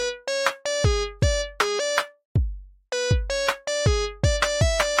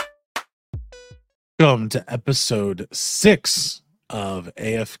Welcome to episode 6 of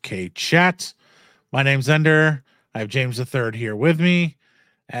AFK Chat. My name's Ender. I have James III here with me,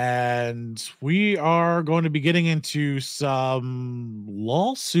 and we are going to be getting into some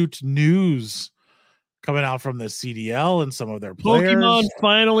lawsuit news coming out from the CDL and some of their players. Pokemon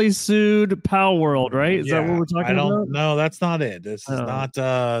finally sued Pow World, right? Is that what we're talking about? No, that's not it. This is not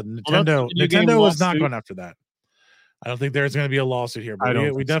Nintendo. Nintendo was not going after that. I don't think there's going to be a lawsuit here,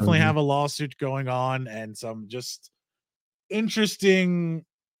 but we definitely have a lawsuit going on and some just interesting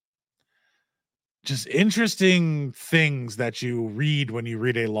things that you read when you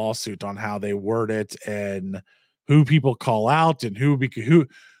read a lawsuit on how they word it and who people call out and who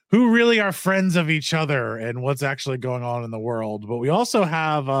really are friends of each other and what's actually going on in the world. But we also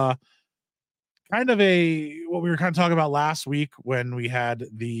have what we were kind of talking about last week when we had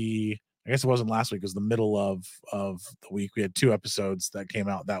I guess it wasn't last week, it was the middle of the week. We had 2 episodes that came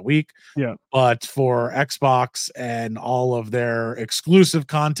out that week. Yeah. But for Xbox and all of their exclusive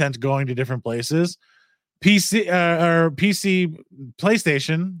content going to different places, PlayStation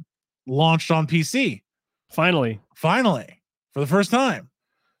launched on PC. Finally, for the first time.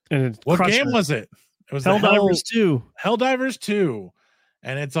 And what game was it? It was Helldivers 2. Helldivers 2.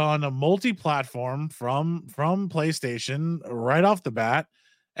 And it's on a multi-platform from PlayStation right off the bat.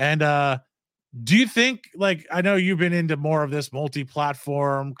 And do you think, like, I know you've been into more of this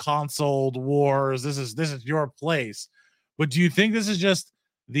multi-platform console wars, this is your place, but do you think this is just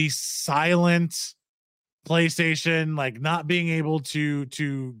the silent PlayStation, like, not being able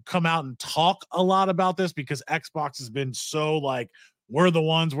to come out and talk a lot about this because Xbox has been so like, we're the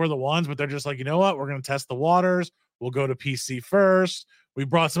ones, but they're just like, you know what, we're going to test the waters, we'll go to PC first. We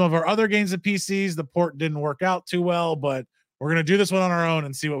brought some of our other games to PCs, the port didn't work out too well, but we're going to do this one on our own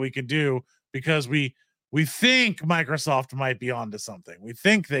and see what we can do because we think Microsoft might be onto something. We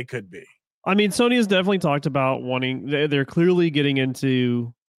think they could be. I mean, Sony has definitely talked about they're clearly getting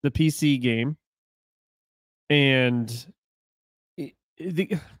into the PC game. And at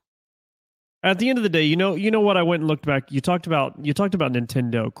the end of the day, you know what, I went and looked back. You talked about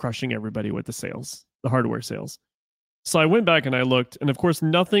Nintendo crushing everybody with the sales, the hardware sales. So I went back and I looked, and of course,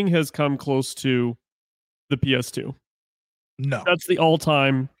 nothing has come close to the PS2. No, that's the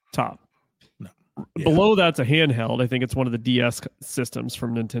all-time top. No, below that's a handheld. I think it's one of the DS systems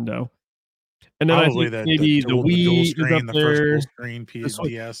from Nintendo. And then probably I think maybe the Wii is up there. First screen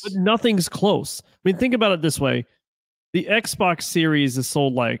DS. But nothing's close. I mean, think about it this way: the Xbox Series is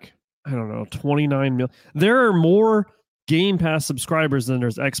sold like, I don't know, 29 million. There are more Game Pass subscribers than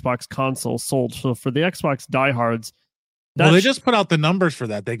there's Xbox consoles sold. So for the Xbox diehards. Well, they just put out the numbers for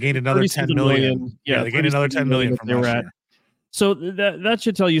that. They gained another 10 million. Yeah, they gained another 10 million from last year. So that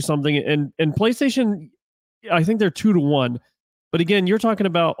should tell you something. And PlayStation, I think they're 2 to 1. But again, you're talking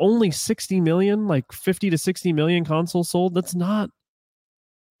about only 60 million, like 50 to 60 million consoles sold. That's not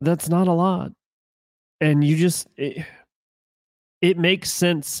a lot. And you just it makes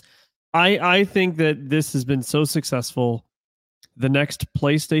sense. I think that this has been so successful. The next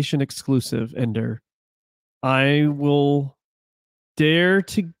PlayStation exclusive, Ender, I will dare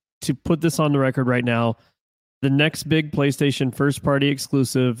to put this on the record right now. The next big PlayStation first-party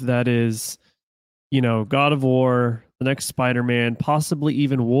exclusive that is, God of War, the next Spider-Man, possibly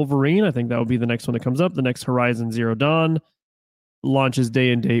even Wolverine. I think that would be the next one that comes up. The next Horizon Zero Dawn launches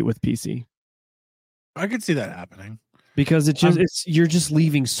day and date with PC. I could see that happening because you're just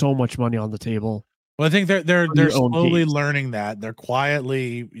leaving so much money on the table. Well, I think they're slowly learning that. They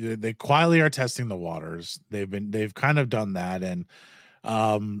quietly are testing the waters. They've kind of done that, and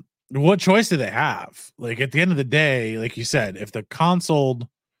what choice do they have? Like, at the end of the day, like you said, if the console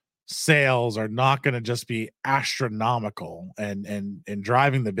sales are not going to just be astronomical and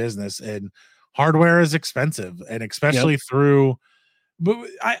driving the business, and hardware is expensive, and especially but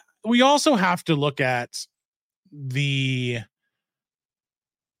we also have to look at the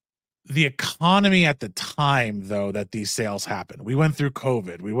economy at the time, though, that these sales happened. We went through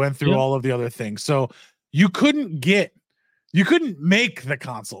COVID. We went through all of the other things. So you couldn't make the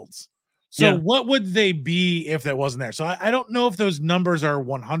consoles. So what would they be if that wasn't there? So I don't know if those numbers are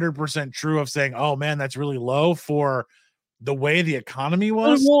 100% true of saying, oh man, that's really low for the way the economy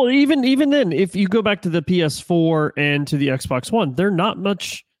was. Well, even then, if you go back to the PS4 and to the Xbox One, they're not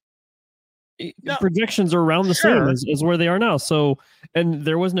much. Projections are around the same as where they are now. So, and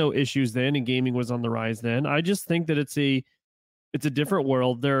there was no issues then, and gaming was on the rise then. I just think that it's a different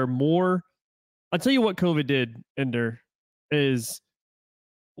world. There are more. I'll tell you what COVID did, Ender, is,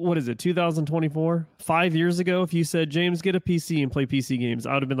 what is it, 2024? 5 years ago, if you said, James, get a PC and play PC games,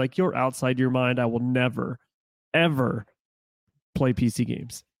 I would have been like, you're outside your mind. I will never, ever play PC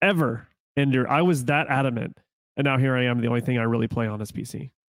games. Ever. Ender. I was that adamant, and now here I am. The only thing I really play on is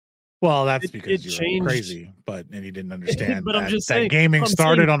PC. Well, that's because it you're changed. Crazy, and you didn't understand but that, I'm just that saying, gaming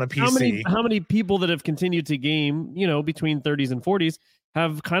started on a PC. How many people that have continued to game, between 30s and 40s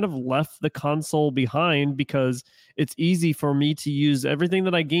have kind of left the console behind because it's easy for me to use everything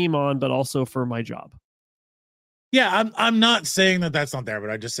that I game on, but also for my job. Yeah, I'm not saying that that's not there, but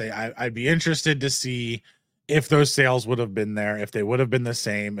I just say I'd be interested to see if those sales would have been there, if they would have been the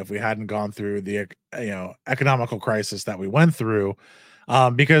same, if we hadn't gone through the economical crisis that we went through.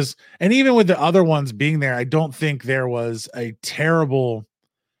 Because, and even with the other ones being there, I don't think there was a terrible.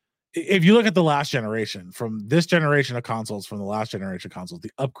 If you look at the last generation, from this generation of consoles, from the last generation of consoles,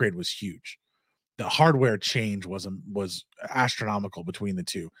 the upgrade was huge. The hardware change was astronomical between the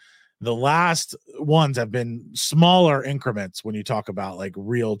two. The last ones have been smaller increments when you talk about like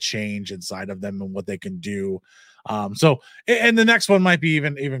real change inside of them and what they can do. So, and the next one might be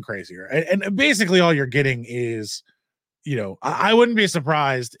even crazier. And basically all you're getting is, I wouldn't be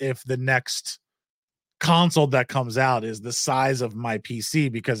surprised if the next console that comes out is the size of my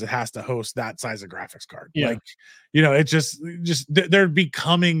PC because it has to host that size of graphics card. Yeah. Like, it's just they're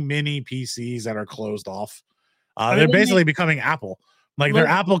becoming mini PCs that are closed off. They're basically becoming Apple. Like they're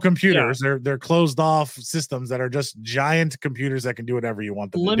Apple computers. Yeah. They're closed off systems that are just giant computers that can do whatever you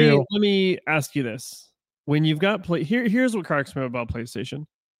want them to do. Let me ask you this. When you've got here's what cracks me about PlayStation.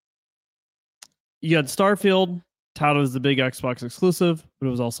 You had Starfield, touted as the big Xbox exclusive, but it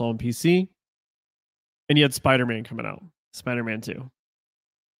was also on PC. And you had Spider-Man coming out, Spider-Man 2.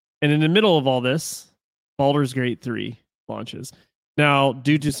 And in the middle of all this, Baldur's Gate 3 launches. Now,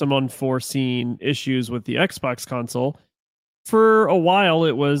 due to some unforeseen issues with the Xbox console, for a while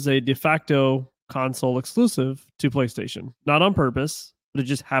it was a de facto console exclusive to PlayStation. Not on purpose, but it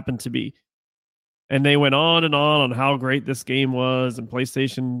just happened to be. And they went on and on how great this game was, and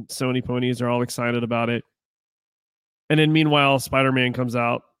PlayStation, Sony ponies are all excited about it. And then meanwhile, Spider-Man comes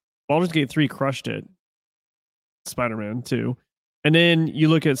out. Baldur's Gate 3 crushed it. Spider-Man 2. And then you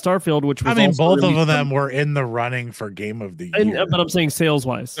look at Starfield, which was both of them were in the running for Game of the Year. But I'm saying sales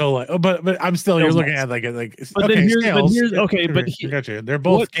wise. So but I'm still you're looking at like but okay, sales. I got you. They're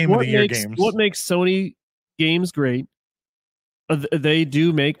both Game of the Year games. What makes Sony games great? They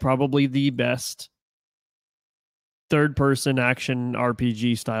do make probably the best third-person action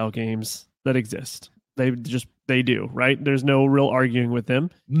RPG style games that exist. They do, right? There's no real arguing with them.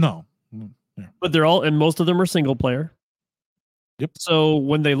 No. Yeah. But most of them are single player. Yep. So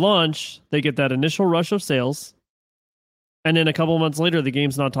when they launch, they get that initial rush of sales, and then a couple months later, the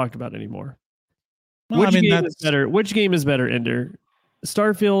game's not talked about anymore. Well, Which game is better, Ender?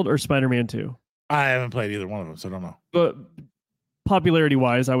 Starfield or Spider-Man 2? I haven't played either one of them, so I don't know. But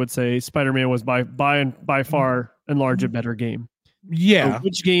popularity-wise, I would say Spider-Man was by far and large a better game. Yeah. So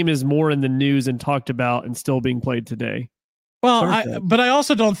which game is more in the news and talked about and still being played today? Well, I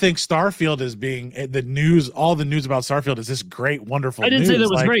also don't think Starfield is being the news. All the news about Starfield is this great, wonderful. I didn't say that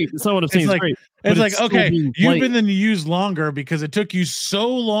was great. It's not what I'm saying. It's great. It's like, okay, you've been in the news longer because it took you so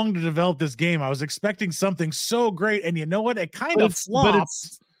long to develop this game. I was expecting something so great, and you know what? It kind of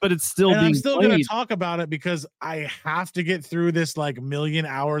flopped. But it's still. And I'm still going to talk about it because I have to get through this like million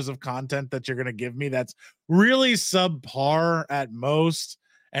hours of content that you're going to give me. That's really subpar at most.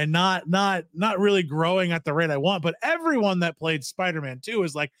 And not really growing at the rate I want. But everyone that played Spider-Man 2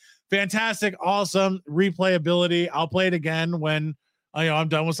 is like fantastic, awesome replayability. I'll play it again when I'm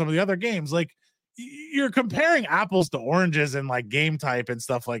done with some of the other games. Like you're comparing apples to oranges and like game type and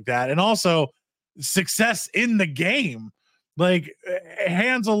stuff like that. And also success in the game. Like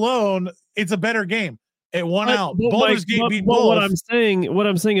hands alone, it's a better game. It won out. Baldur's Gate beat both. What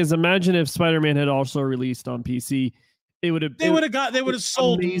I'm saying is imagine if Spider-Man had also released on PC. They would have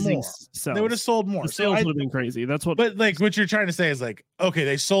sold more. Sales. They would have sold more. The sales would have been crazy. That's what. But like what you're trying to say is like, okay,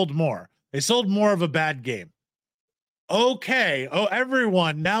 they sold more. They sold more of a bad game. Okay. Oh,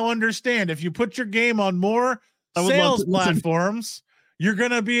 everyone now understand if you put your game on more sales platforms, you're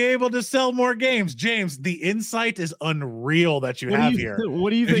gonna be able to sell more games. James, the insight is unreal that you have here.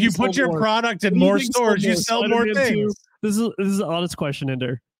 What do you think? If you put your product in more stores, you sell more things. This is an honest question,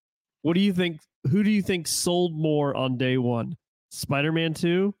 Ender. What do you think? Who do you think sold more on day one? Spider-Man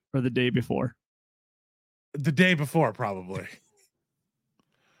 2 or the day before? The day before, probably.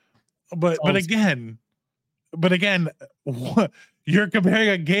 But again, you're comparing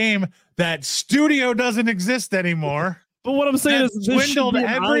a game that studio doesn't exist anymore. But what I'm saying is swindled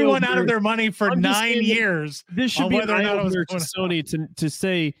everyone out of their money for 9 years. This should be an eye-opener to Sony to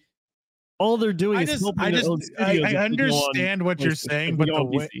say all they're doing is helping their own studios. I understand what you're saying, but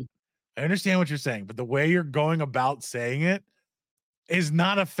I understand what you're saying, but the way you're going about saying it is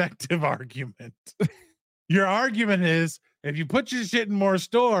not effective argument. Your argument is if you put your shit in more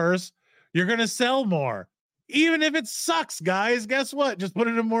stores, you're going to sell more. Even if it sucks, guys, guess what? Just put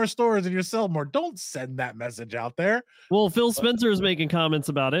it in more stores and you sell more. Don't send that message out there. Well, Phil Spencer is making comments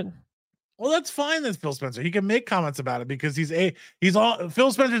about it. Well, that's fine. That's Phil Spencer. He can make comments about it because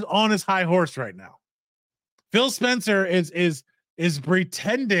Phil Spencer's on his high horse right now. Phil Spencer is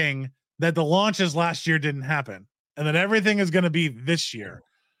pretending that the launches last year didn't happen and that everything is going to be this year.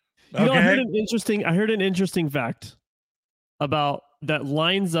 Okay? I heard an interesting fact about that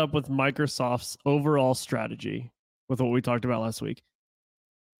lines up with Microsoft's overall strategy with what we talked about last week.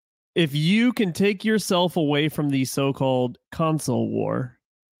 If you can take yourself away from the so-called console war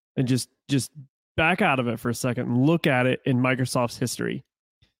and just back out of it for a second and look at it in Microsoft's history,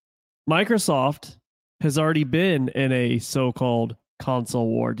 Microsoft has already been in a so-called console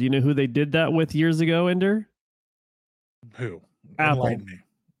war. Do you know who they did that with years ago, Ender? Who? Apple. Enlighten me.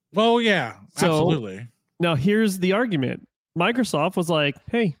 Well, yeah, absolutely. Now here's the argument. Microsoft was like,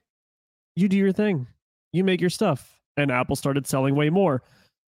 hey, you do your thing. You make your stuff. And Apple started selling way more.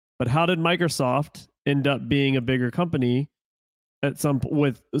 But how did Microsoft end up being a bigger company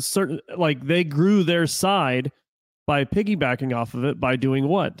with certain, like they grew their side by piggybacking off of it by doing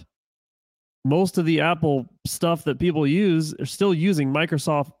what? Most of the Apple stuff that people use are still using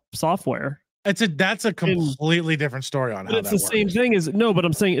Microsoft software. That's a completely different story on how it's the same thing as but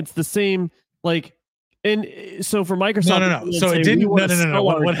I'm saying it's the same, like, and so for Microsoft, no. So it didn't. No.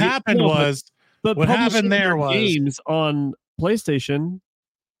 What happened was, what happened there was games on PlayStation.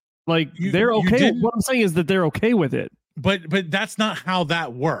 Like they're okay. What I'm saying is that they're okay with it. But that's not how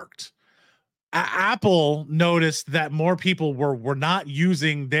that worked. Apple noticed that more people were not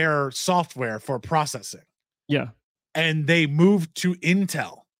using their software for processing. Yeah, and they moved to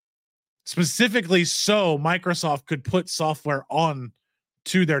Intel specifically so Microsoft could put software on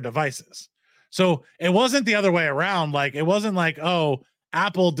to their devices. So it wasn't the other way around. Like it wasn't like, oh,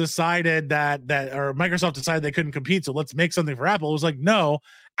 Apple decided that or Microsoft decided they couldn't compete, so let's make something for Apple. It was like, no,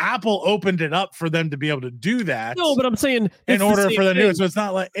 Apple opened it up for them to be able to do that. No, but I'm saying in order for them to do it. So it's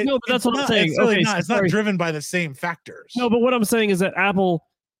not like no, but that's what I'm saying. It's really not. It's not driven by the same factors. No, but what I'm saying is that Apple,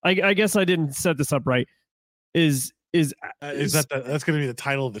 I guess I didn't set this up right. Is that's going to be the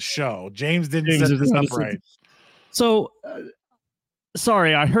title of the show? James didn't set this up right. So.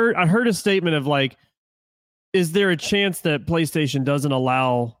 Sorry, I heard a statement of like, is there a chance that PlayStation doesn't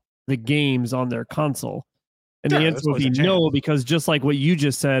allow the games on their console? And the answer would be no, because just like what you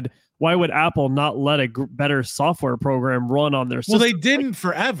just said, why would Apple not let a better software program run on their system? Well, they didn't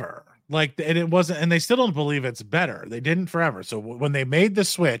forever. Like, and it wasn't, and they still don't believe it's better. They didn't forever. So when they made the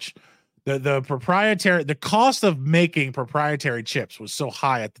switch, the cost of making proprietary chips was so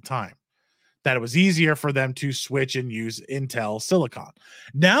high at the time that it was easier for them to switch and use Intel Silicon.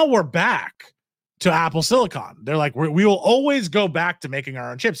 Now we're back to Apple Silicon. They're like, we will always go back to making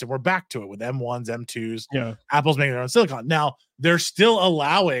our own chips, and we're back to it with M1s, M2s. Yeah, Apple's making their own silicon. Now they're still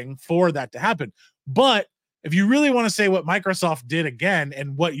allowing for that to happen. But if you really want to say what Microsoft did again,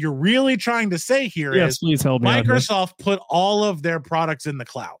 and what you're really trying to say here is please help me Microsoft put all of their products in the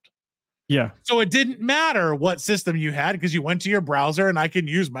cloud. Yeah. So it didn't matter what system you had because you went to your browser and I can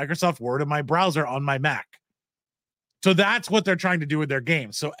use Microsoft Word in my browser on my Mac. So that's what they're trying to do with their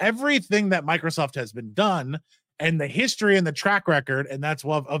games. So everything that Microsoft has been done and the history and the track record, and that's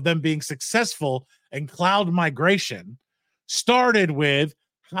of them being successful in cloud migration, started with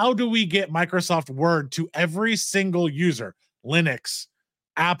how do we get Microsoft Word to every single user, Linux,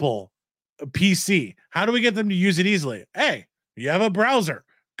 Apple, PC? How do we get them to use it easily? Hey, you have a browser.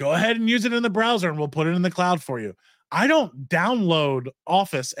 Go ahead and use it in the browser and we'll put it in the cloud for you. I don't download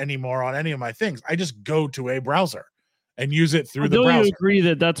Office anymore on any of my things. I just go to a browser and use it through the browser. Don't you agree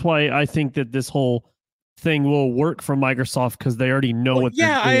that that's why I think that this whole thing will work for Microsoft because they already know what they're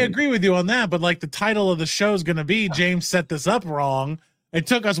doing? I agree with you on that. But like the title of the show is going to be James set this up wrong. It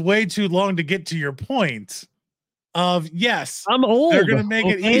took us way too long to get to your point. Yes, I'm old. They're gonna make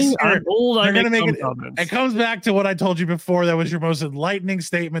it easier. I'm old. They're gonna make it. It comes back to what I told you before. That was your most enlightening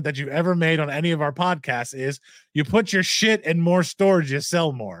statement that you've ever made on any of our podcasts. Is you put your shit in more storage, you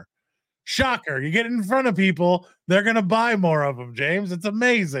sell more. Shocker! You get it in front of people, they're gonna buy more of them. James, it's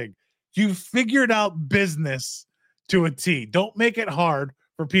amazing. You figured out business to a T. Don't make it hard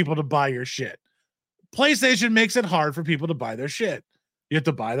for people to buy your shit. PlayStation makes it hard for people to buy their shit. You have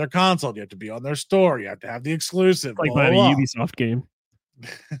to buy their console. You have to be on their store. You have to have the exclusive. Like buying a Ubisoft game.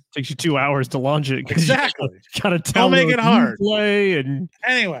 Takes you 2 hours to launch it. Exactly. You gotta don't make it hard. Play and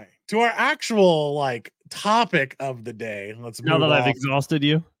anyway, to our actual like topic of the day. Let's now move that off. I've exhausted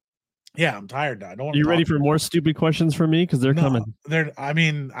you. Yeah, I'm tired now. I don't want Are to you ready talk. for more stupid questions from me? Because they're coming.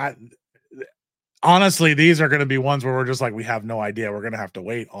 Honestly, these are going to be ones where we're just like, we have no idea. We're going to have to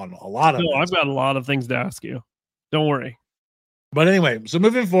wait on a lot of No, this. I've got a lot of things to ask you. Don't worry. But anyway, so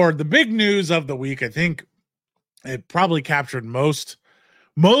moving forward, the big news of the week, I think it probably captured most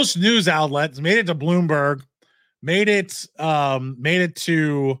news outlets, made it to Bloomberg, made it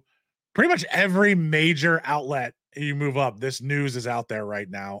to pretty much every major outlet you move up. This news is out there right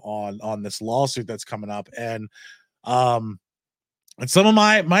now on this lawsuit that's coming up. And some of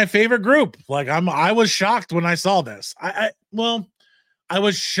my favorite group, like I was shocked when I saw this. I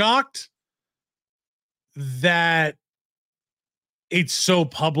was shocked that it's so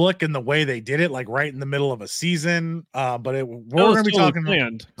public in the way they did it, like right in the middle of a season. But we're going to be talking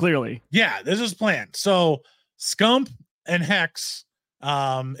planned, clearly. Yeah, this is planned. So Scump and HECZ.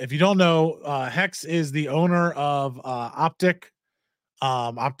 If you don't know, HECZ is the owner of Optic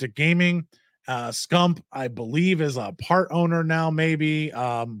Gaming. Scump, I believe, is a part owner now, maybe,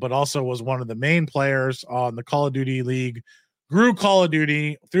 but also was one of the main players on the Call of Duty League, grew Call of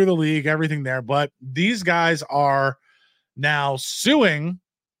Duty through the league, everything there. But these guys are now suing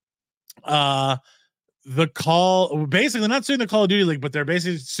basically not suing the Call of Duty League, but they're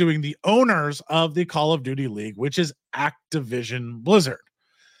basically suing the owners of the Call of Duty League, which is Activision Blizzard.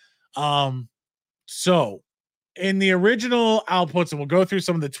 So in the original outputs, and we'll go through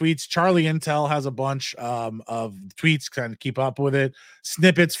some of the tweets. Charlie Intel has a bunch of tweets, kind of keep up with it,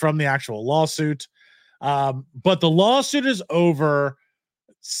 snippets from the actual lawsuit. But the lawsuit is over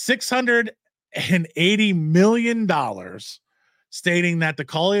 $680 million, stating that the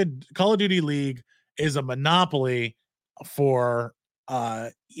Call of Duty League is a monopoly for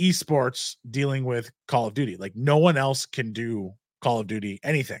esports dealing with Call of Duty. Like no one else can do Call of Duty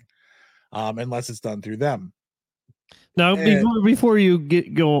anything unless it's done through them. Now, before you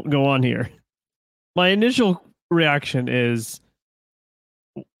go on here, my initial reaction is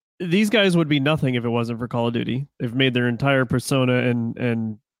these guys would be nothing if it wasn't for Call of Duty. They've made their entire persona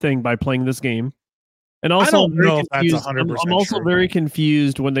and thing by playing this game. And also, I don't know if that's 100%. I'm also very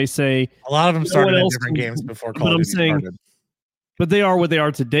confused when they say a lot of them started in different games before Call of Duty started. But they are what they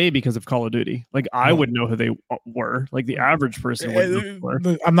are today because of Call of Duty. Like I would know who they were. Like the average person would know who they were.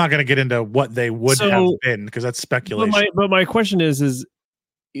 I'm not going to get into what they would have been because that's speculation. But my question is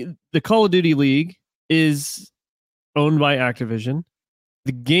the Call of Duty League is owned by Activision.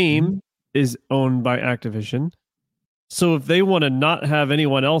 The game is owned by Activision. So if they want to not have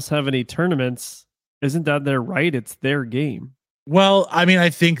anyone else have any tournaments, isn't that their right? It's their game. Well, I mean, I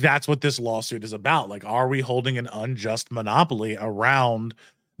think that's what this lawsuit is about. Like, are we holding an unjust monopoly around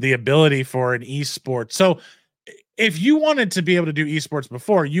the ability for an esport? So if you wanted to be able to do esports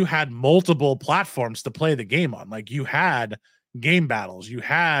before, you had multiple platforms to play the game on. Like you had Game Battles, you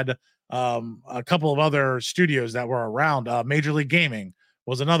had a couple of other studios that were around. Major League Gaming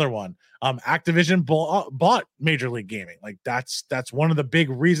was another one. Activision bought Major League Gaming. Like that's one of the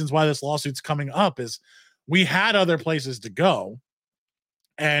big reasons why this lawsuit's coming up is we had other places to go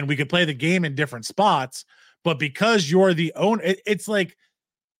and we could play the game in different spots, but because you're the owner, it's like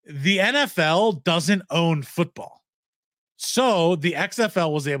the NFL doesn't own football. So the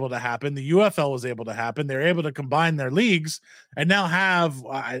XFL was able to happen. The UFL was able to happen. They're able to combine their leagues and now have,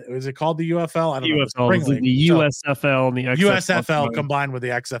 is it called the UFL? I don't know. The USFL and the XFL USFL combined with the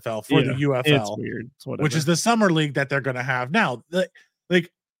XFL for the UFL. It's weird. It's which is the summer league that they're going to have now.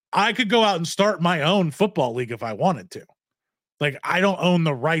 Like I could go out and start my own football league if I wanted to. Like I don't own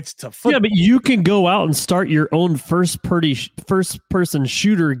the rights to football. Yeah, but you can go out and start your own first person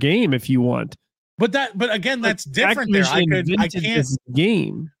shooter game if you want. But again, that's different. There, I can't this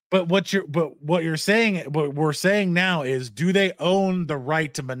game. But what we're saying now is, do they own the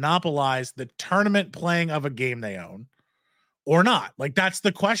right to monopolize the tournament playing of a game they own, or not? Like that's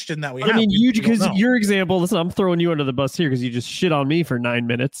the question that we have. I mean, because your example. Listen, I'm throwing you under the bus here because you just shit on me for 9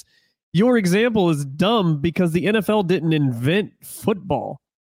 minutes. Your example is dumb because the NFL didn't invent football.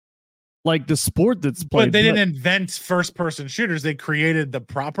 Like the sport that's played. But they didn't invent first-person shooters. They created the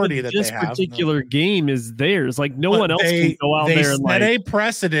property that they have. This particular game is theirs. Like no one else can go out there and set a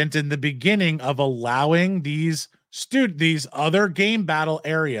precedent in the beginning of allowing these other game battle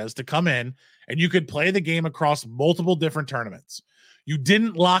areas to come in, and you could play the game across multiple different tournaments. You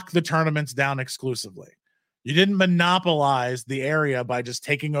didn't lock the tournaments down exclusively. You didn't monopolize the area by just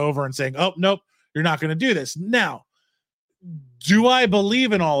taking over and saying, "Oh, nope, you're not going to do this." Now, do I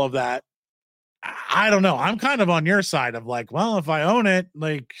believe in all of that? I don't know. I'm kind of on your side of like, well, if I own it,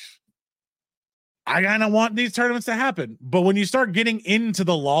 like I kind of want these tournaments to happen. But when you start getting into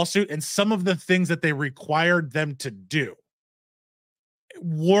the lawsuit and some of the things that they required them to do,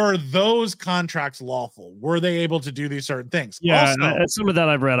 were those contracts lawful? Were they able to do these certain things? Yeah, also, some of that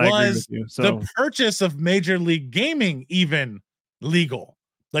I've read. I agree with you. So the purchase of Major League Gaming even legal?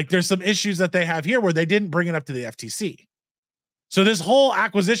 Like there's some issues that they have here where they didn't bring it up to the FTC. So this whole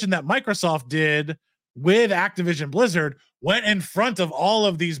acquisition that Microsoft did with Activision Blizzard went in front of all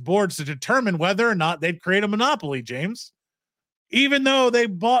of these boards to determine whether or not they'd create a monopoly, James. Even though they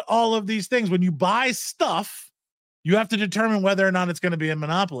bought all of these things, when you buy stuff, you have to determine whether or not it's going to be a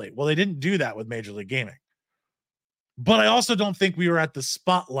monopoly. Well, they didn't do that with Major League Gaming. But I also don't think we were at the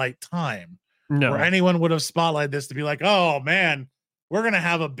spotlight time where anyone would have spotlighted this to be like, oh man, we're going to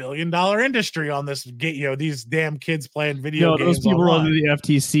have $1 billion industry on this. These damn kids playing video games. Those people on the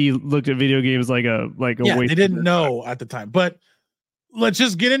FTC looked at video games like a yeah, they didn't know at the time. But let's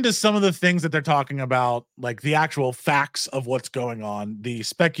just get into some of the things that they're talking about, like the actual facts of what's going on, the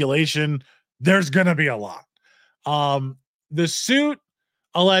speculation. There's going to be a lot. The suit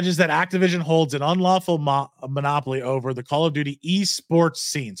alleges that Activision holds an unlawful monopoly over the Call of Duty esports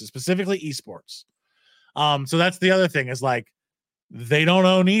scene, so specifically esports. So that's the other thing is like they don't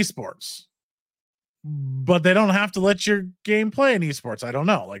own esports, but they don't have to let your game play in esports. I don't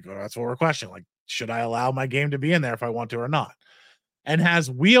know. Like that's what we're questioning. Like, should I allow my game to be in there if I want to or not? And has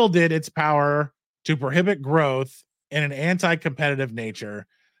wielded its power to prohibit growth in an anti-competitive nature.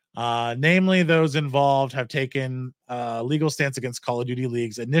 Namely, those involved have taken legal stance against Call of Duty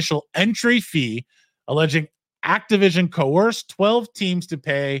League's initial entry fee, alleging Activision coerced 12 teams to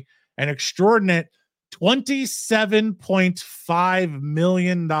pay an extraordinary $27.5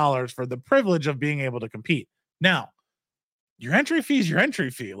 million for the privilege of being able to compete. Now, your entry fee is your entry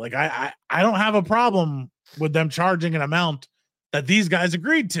fee. Like I don't have a problem with them charging an amount that these guys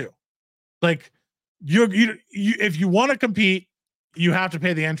agreed to. Like you if you want to compete, you have to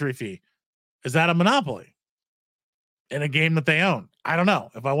pay the entry fee. Is that a monopoly in a game that they own? I don't know.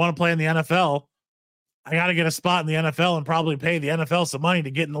 If I want to play in the NFL, I got to get a spot in the NFL and probably pay the NFL some money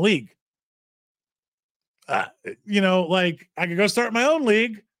to get in the league. Like I could go start my own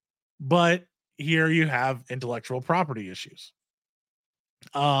league, but here you have intellectual property issues.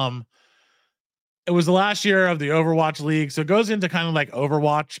 It was the last year of the Overwatch League. So it goes into kind of like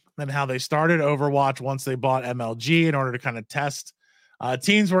Overwatch and how they started Overwatch once they bought MLG in order to kind of test.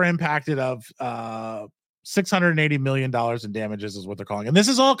 Teams were impacted of $680 million in damages is what they're calling. And this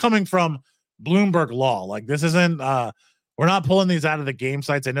is all coming from Bloomberg Law. Like this isn't, we're not pulling these out of the game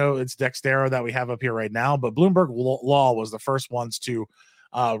sites. I know it's Dexterra that we have up here right now, but Bloomberg Law was the first ones to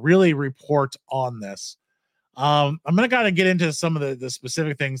really report on this. I'm going to kind of get into some of the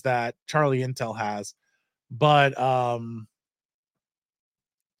specific things that Charlie Intel has, but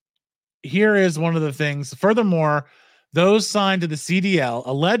here is one of the things. Furthermore, those signed to the CDL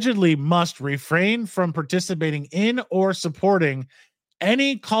allegedly must refrain from participating in or supporting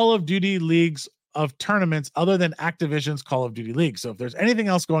any Call of Duty leagues of tournaments other than Activision's Call of Duty League. So if there's anything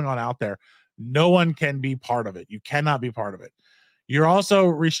else going on out there, no one can be part of it. You cannot be part of it. You're also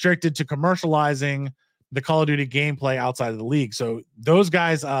restricted to commercializing the Call of Duty gameplay outside of the league. So those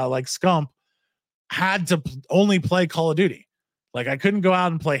guys like Scump had to only play Call of Duty. Like I couldn't go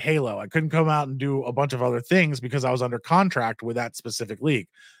out and play Halo. I couldn't come out and do a bunch of other things because I was under contract with that specific league.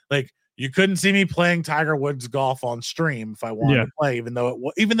 Like you couldn't see me playing Tiger Woods golf on stream if I wanted to play, even though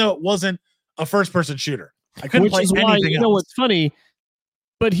it wasn't a first-person shooter. I couldn't play anything else. You know what's funny?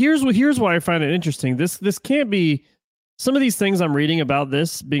 But here's why I find it interesting. This can't be some of these things I'm reading about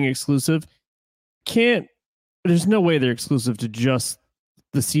this being exclusive. There's no way they're exclusive to just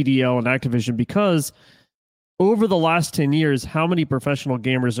the CDL and Activision, because over the last 10 years, how many professional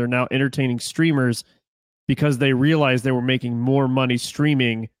gamers are now entertaining streamers because they realized they were making more money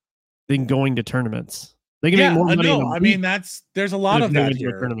streaming than going to tournaments? They can make more money. No, I mean there's a lot of that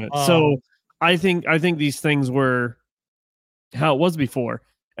here. So I think these things were how it was before.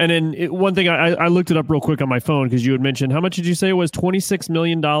 And then one thing I looked it up real quick on my phone because you had mentioned, how much did you say it was? $26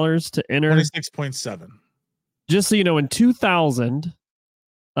 million to enter? 26.7. Just so you know, in 2000,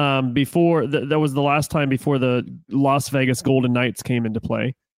 before that was the last time before the Las Vegas Golden Knights came into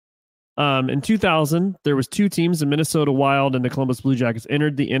play. In 2000, there was two teams, the Minnesota Wild and the Columbus Blue Jackets,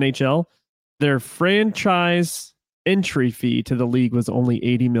 entered the NHL. Their franchise entry fee to the league was only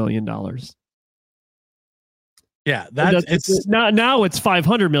 $80 million. Yeah, it's not now. It's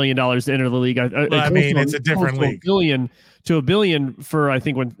 $500 million to enter the league. I mean, it's a different league. $1 billion for I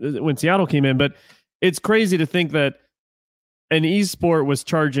think when Seattle came in, but it's crazy to think that an esport was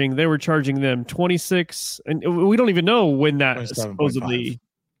they were charging them 26, and we don't even know when that supposedly.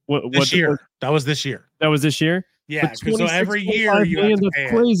 This year. That was this year. That was this year. Yeah, so every year you have to pay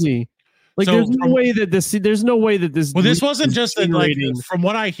crazy. Like, So there's no way that this. Well, this wasn't just like, generating, from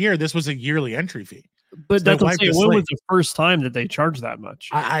what I hear, this was a yearly entry fee. but So they that's what I'm wiped saying. the When was slate. the first time that they charged that much?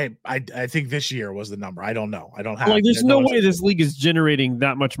 I think this year was the number. I don't know. I don't have. Like, there's no way this league is generating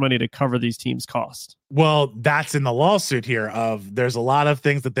that much money to cover these teams' cost. Well, that's in the lawsuit here. There's a lot of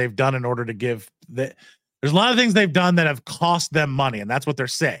things that they've done in order to give there's a lot of things they've done that have cost them money, and that's what they're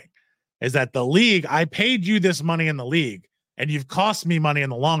saying. Is that the league? I paid you this money in the league, and you've cost me money in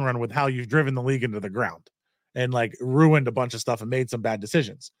the long run with how you've driven the league into the ground and like ruined a bunch of stuff and made some bad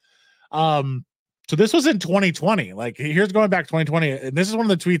decisions. So this was in 2020. Like, here's going back 2020, and this is one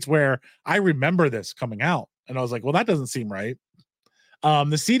of the tweets where I remember this coming out, and I was like, well, that doesn't seem right. The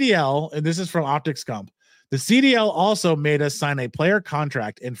CDL, and this is from Optic Scump, the CDL also made us sign a player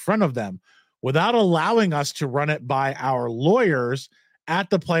contract in front of them without allowing us to run it by our lawyers at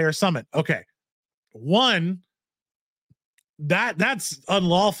the player summit. Okay. One, that's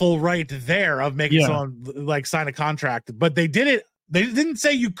unlawful right there of making someone like sign a contract, but they did it. They didn't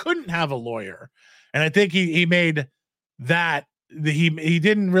say you couldn't have a lawyer. And I think he made that he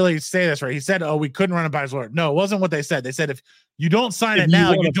didn't really say this right. He said, oh, we couldn't run it by his lawyer. No, it wasn't what they said. They said, if you don't sign it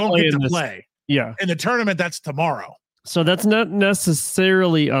now, you don't get to play. Yeah. In the tournament, that's tomorrow. So that's not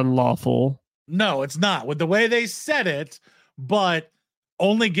necessarily unlawful. No, it's not with the way they said it, but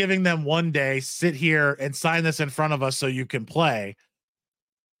only giving them one day, sit here and sign this in front of us so you can play.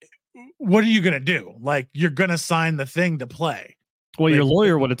 What are you going to do? Like, you're going to sign the thing to play. Well, your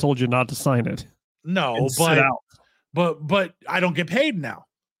lawyer would have told you not to sign it. No, but I don't get paid now.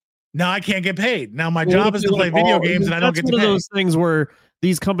 Now I can't get paid. Now my job is to play video games, and I don't get to pay. That's one of those things where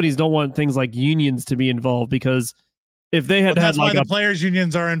these companies don't want things like unions to be involved, because if they had that's why the players'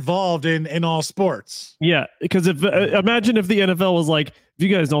 unions are involved in all sports. Yeah, because if imagine if the NFL was like, if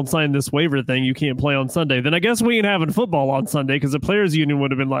you guys don't sign this waiver thing, you can't play on Sunday. Then I guess we ain't having football on Sunday, because the players' union would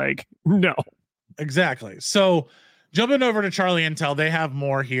have been like, no. Exactly. So jumping over to Charlie Intel, they have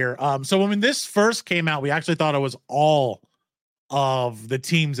more here. So when this first came out, we actually thought it was all of the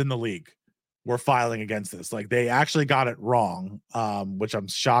teams in the league were filing against this. Like, they actually got it wrong, which I'm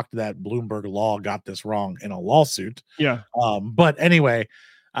shocked that Bloomberg Law got this wrong in a lawsuit. Yeah. But anyway,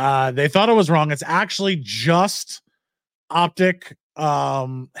 they thought it was wrong. It's actually just Optic,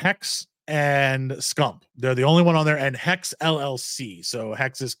 HECZ, and Scump. They're the only one on there, and HECZ LLC. So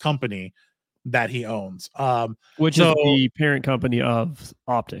HECZ's company that he owns, which is the parent company of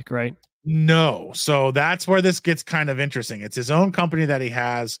Optic, right? No. So that's where this gets kind of interesting. It's his own company that he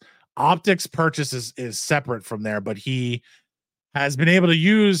has. Optic's purchase is separate from there, but he has been able to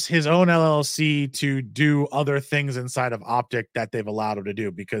use his own LLC to do other things inside of Optic that they've allowed him to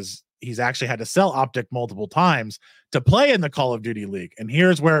do, because he's actually had to sell Optic multiple times to play in the Call of Duty League. And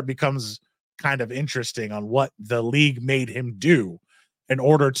here's where it becomes kind of interesting on what the league made him do in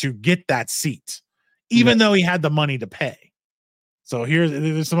order to get that seat, even though he had the money to pay. So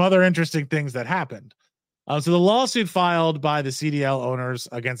there's some other interesting things that happened. So the lawsuit filed by the CDL owners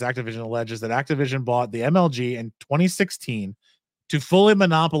against Activision alleges that Activision bought the MLG in 2016 to fully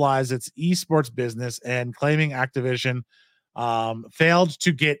monopolize its esports business, and claiming Activision failed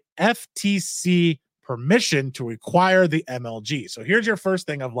to get FTC permission to acquire the MLG. So here's your first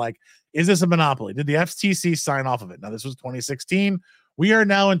thing of like, is this a monopoly? Did the FTC sign off of it? Now, this was 2016. We are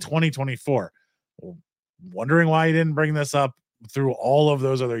now in 2024. Wondering why he didn't bring this up through all of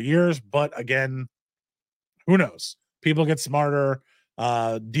those other years. But again, who knows? People get smarter,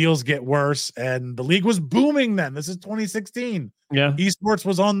 deals get worse, and the league was booming then. This is 2016. Yeah. Esports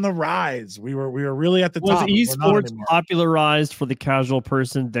was on the rise. We were really at the top. Was esports popularized for the casual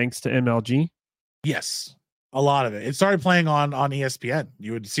person thanks to MLG? Yes. A lot of it. It started playing on ESPN.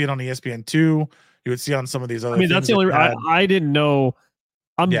 You would see it on ESPN2. You would see on some of these other things. That's the only I didn't know.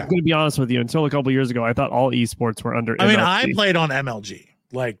 I'm going to be honest with you. Until a couple of years ago, I thought all esports were under MLG. I played on MLG.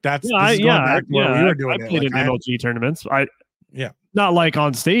 Like, that's we were doing. I played in MLG tournaments. Not like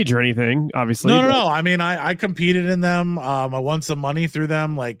on stage or anything, obviously. No. I competed in them. I won some money through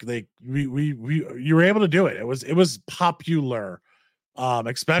them. Like, you were able to do it. It was popular,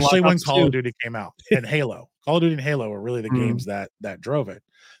 especially when Call of Duty came out and Halo. Call of Duty and Halo were really the games that drove it.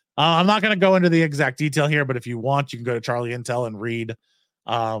 I'm not going to go into the exact detail here, but if you want, you can go to Charlie Intel and read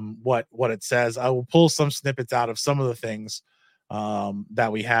what it says. I will pull some snippets out of some of the things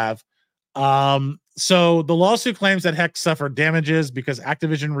that we have. So the lawsuit claims that HECZ suffered damages because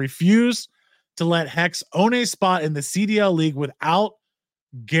Activision refused to let HECZ own a spot in the CDL league without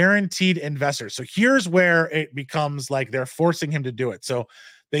guaranteed investors. So here's where it becomes like they're forcing him to do it. So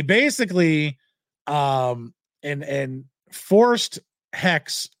they basically and forced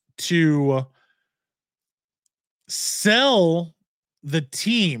HECZ to sell the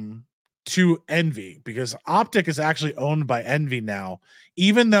team to Envy, because Optic is actually owned by Envy now,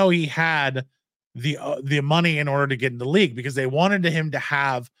 even though he had the money in order to get in the league, because they wanted him to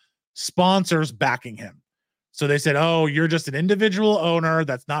have sponsors backing him. So they said, oh, you're just an individual owner.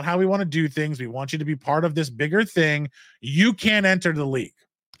 That's not how we want to do things. We want you to be part of this bigger thing. You can't enter the league.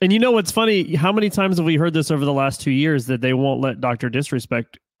 And you know what's funny? How many times have we heard this over the last 2 years that they won't let Dr.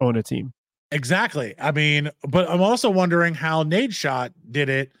 Disrespect own a team? Exactly. I mean, but I'm also wondering how Nadeshot did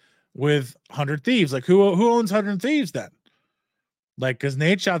it with 100 Thieves. Like, who owns 100 Thieves then? Like, because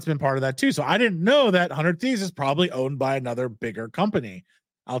Nadeshot's been part of that too. So I didn't know that 100 Thieves is probably owned by another bigger company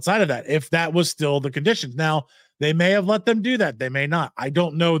outside of that, if that was still the conditions. Now, they may have let them do that. They may not. I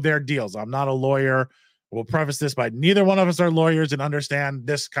don't know their deals. I'm not a lawyer. We'll preface this by neither one of us are lawyers and understand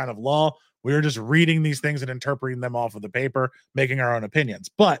this kind of law. We're just reading these things and interpreting them off of the paper, making our own opinions.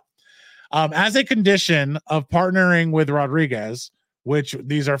 But as a condition of partnering with Rodriguez, which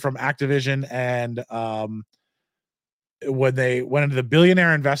these are from Activision, and when they went into the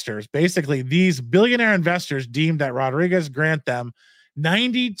billionaire investors, basically these billionaire investors deemed that Rodriguez grant them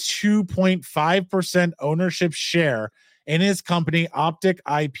 92.5% ownership share in his company Optic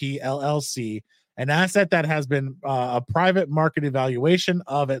IP LLC, an asset that has been a private market evaluation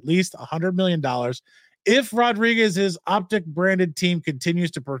of at least $100 million if Rodriguez's Optic branded team continues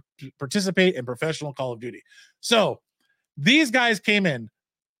to participate in professional Call of Duty. So these guys came in.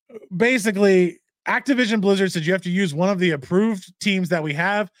 Basically, Activision Blizzard said you have to use one of the approved teams that we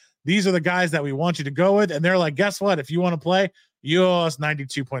have. These are the guys that we want you to go with. And they're like, guess what? If you want to play, you owe us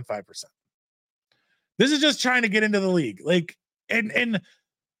 92.5%. This is just trying to get into the league. Like, and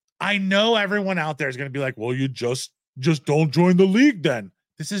I know everyone out there is going to be like, well, you just don't join the league then.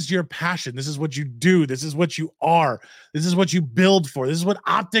 This is your passion. This is what you do. This is what you are. This is what you build for. This is what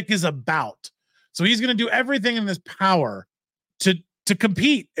Optic is about. So he's going to do everything in his power to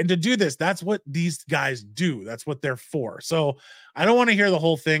compete and to do this. That's what these guys do. That's what they're for. So I don't want to hear the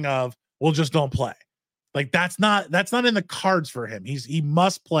whole thing of, well, just don't play. Like, that's not in the cards for him. He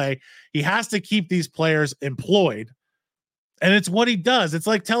must play. He has to keep these players employed. And it's what he does. It's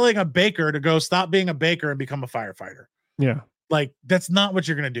like telling a baker to go stop being a baker and become a firefighter. Yeah. Like, that's not what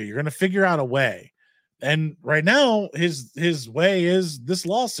you're going to do. You're going to figure out a way. And right now his way is this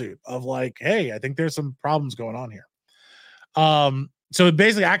lawsuit of like, hey, I think there's some problems going on here. So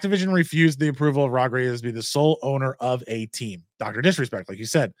basically Activision refused the approval of Rodriguez to be the sole owner of a team. Dr. Disrespect, like you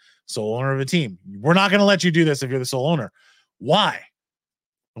said, sole owner of a team. We're not going to let you do this if you're the sole owner. Why?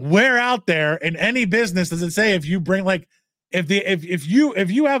 Where out there in any business does it say if you bring, like, if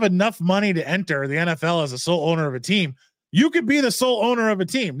you have enough money to enter the NFL as a sole owner of a team, you could be the sole owner of a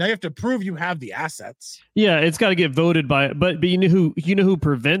team. Now you have to prove you have the assets. Yeah, it's got to get voted by, but you know who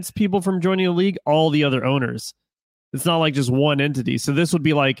prevents people from joining a league? All the other owners. It's not like just one entity. So this would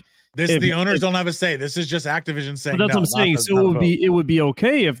be like the owners don't have a say. This is just Activision saying. But that's what I'm saying. So it would be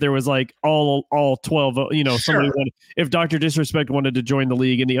okay if there was like all 12. You know, sure. somebody wanted, if Dr. Disrespect wanted to join the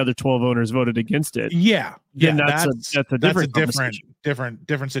league and the other 12 owners voted against it. Yeah, that's a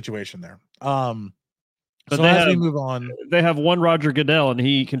different situation there. But so as we move on, they have one Roger Goodell and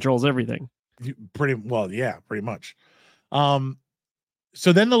he controls everything. Pretty much.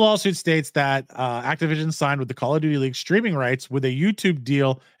 So then the lawsuit states that Activision signed with the Call of Duty League streaming rights with a YouTube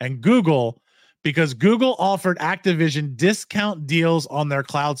deal and Google, because Google offered Activision discount deals on their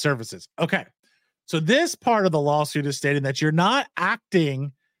cloud services. Okay. So this part of the lawsuit is stating that you're not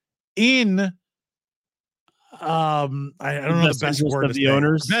acting in I don't know the best word of the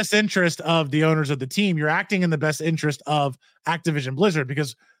owners. Best interest of the owners of the team. You're acting in the best interest of Activision Blizzard,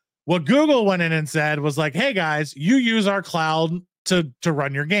 because what Google went in and said was like, hey guys, you use our cloud to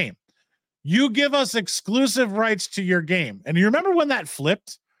run your game. You give us exclusive rights to your game. And you remember when that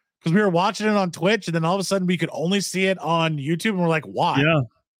flipped? Because we were watching it on Twitch and then all of a sudden we could only see it on YouTube and we're like, why? Yeah.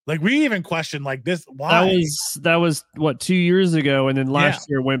 Like we even questioned like this. Why? That was what, 2 years ago. And then last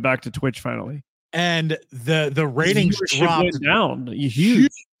year went back to Twitch finally. And the ratings dropped went down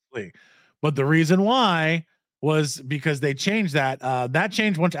hugely. But the reason why was because they changed that. That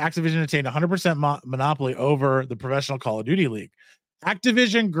changed once Activision attained 100% monopoly over the professional Call of Duty League.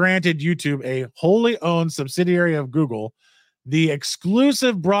 Activision granted YouTube, a wholly owned subsidiary of Google, the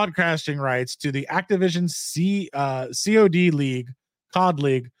exclusive broadcasting rights to the Activision COD League, COD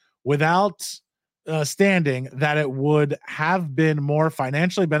League, without standing that it would have been more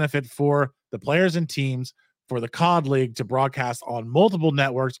financially benefit for the players and teams for the COD League to broadcast on multiple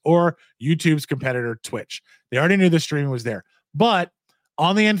networks or YouTube's competitor Twitch. They already knew the streaming was there, but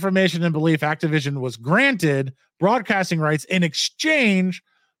on the information and belief, Activision was granted broadcasting rights in exchange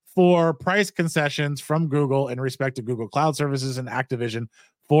for price concessions from Google in respect to Google Cloud Services and Activision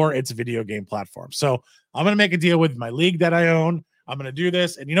for its video game platform. So I'm going to make a deal with my league that I own. I'm going to do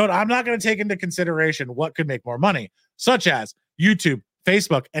this. And you know what? I'm not going to take into consideration what could make more money, such as YouTube,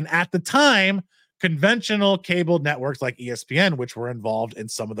 Facebook, and at the time, conventional cable networks like ESPN, which were involved in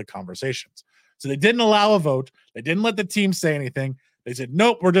some of the conversations. So they didn't allow a vote. They didn't let the team say anything. They said,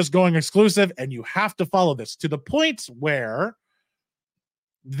 nope, we're just going exclusive, and you have to follow this, to the point where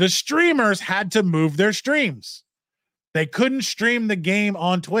the streamers had to move their streams. They couldn't stream the game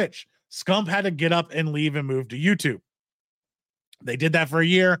on Twitch. Scump had to get up and leave and move to YouTube. They did that for a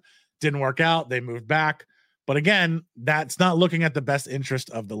year. Didn't work out. They moved back. But again, that's not looking at the best interest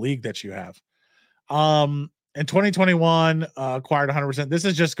of the league that you have. In 2021, acquired 100%. This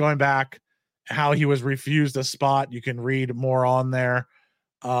is just going back how he was refused a spot. You can read more on there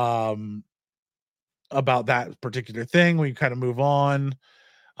about that particular thing. We kind of move on.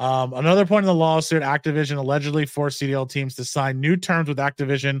 Another point in the lawsuit, Activision allegedly forced CDL teams to sign new terms with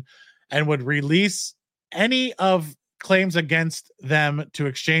Activision and would release any of claims against them to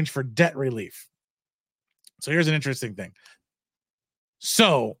exchange for debt relief. So here's an interesting thing.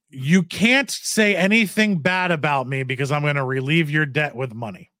 So you can't say anything bad about me because I'm going to relieve your debt with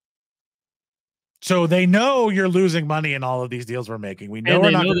money. So they know you're losing money in all of these deals we're making. We know,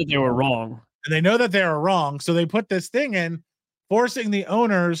 and they know that they were wrong. And they know that they are wrong. So they put this thing in, forcing the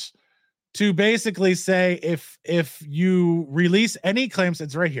owners to basically say, if you release any claims,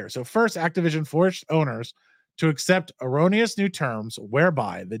 it's right here. So first, Activision forced owners to accept erroneous new terms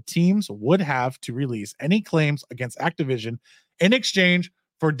whereby the teams would have to release any claims against Activision in exchange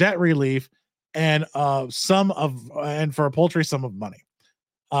for debt relief and for a paltry sum of money.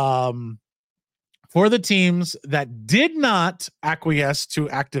 For the teams that did not acquiesce to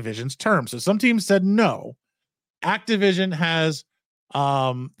Activision's terms. So some teams said no. Activision has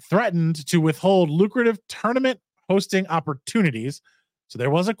threatened to withhold lucrative tournament hosting opportunities. So there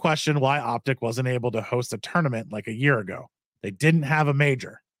was a question why Optic wasn't able to host a tournament like a year ago. They didn't have a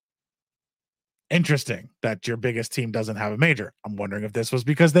major. Interesting that your biggest team doesn't have a major. I'm wondering if this was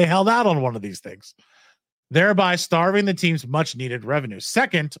because they held out on one of these things, thereby starving the team's much needed revenue.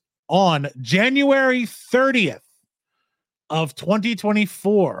 Second, on January 30th of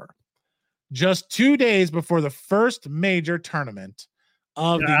 2024, just 2 days before the first major tournament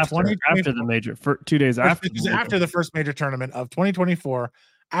of the 2024, after the major, for 2 days after the first major tournament of 2024,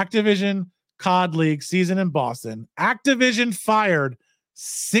 Activision COD League season in Boston, Activision fired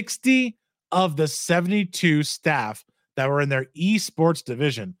 60 of the 72 staff that were in their esports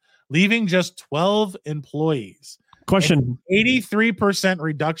division, leaving just 12 employees. Question: 83%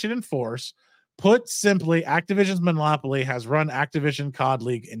 reduction in force. Put simply, Activision's monopoly has run Activision COD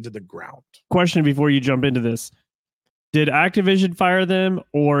League into the ground. Question before you jump into this. Did Activision fire them,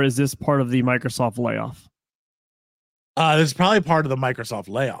 or is this part of the Microsoft layoff? This is probably part of the Microsoft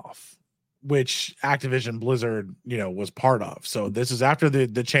layoff, which Activision Blizzard, was part of. So this is after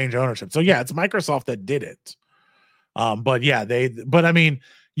the change ownership. So yeah, it's Microsoft that did it. But I mean,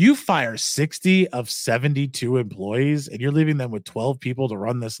 you fire 60 of 72 employees and you're leaving them with 12 people to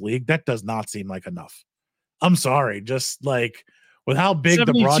run this league. That does not seem like enough. I'm sorry. Just like with how big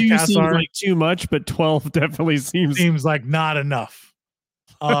the broadcasts seems are, like too much, but 12 definitely seems like not enough.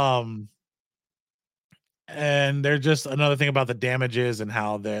 And there's just another thing about the damages and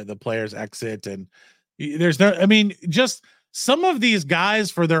how the players exit. And just some of these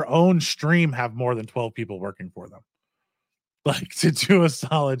guys for their own stream have more than 12 people working for them, like to do a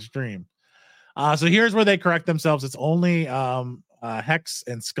solid stream. So here's where they correct themselves. It's only HECZ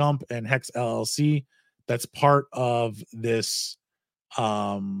and Scump and HECZ LLC that's part of this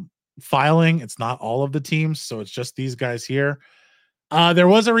filing. It's not all of the teams, so it's just these guys here. There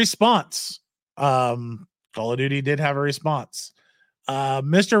was a response. Call of Duty did have a response.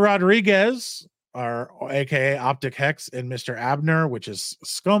 Mr. Rodriguez, aka Optic HECZ, and Mr. Abner, which is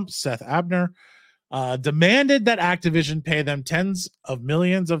Scump, Seth Abner, demanded that Activision pay them tens of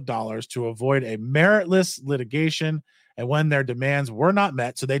millions of dollars to avoid a meritless litigation. And when their demands were not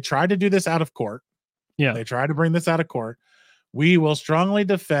met, so they tried to do this out of court. Yeah, they tried to bring this out of court. We will strongly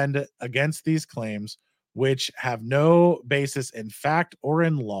defend against these claims, which have no basis in fact or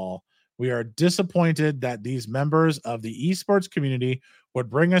in law. We are disappointed that these members of the esports community would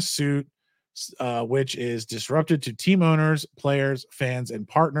bring a suit which is disruptive to team owners, players, fans, and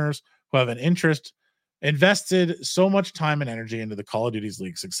partners who have an interest, invested so much time and energy into the Call of Duty's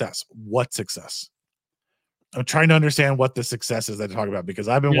league success. What success? I'm trying to understand what the success is that they're talking about, because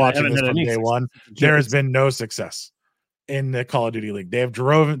I've been watching this from day one. There has been no success in the Call of Duty League. They have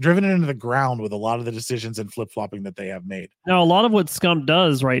driven it into the ground with a lot of the decisions and flip-flopping that they have made. Now, a lot of what Scump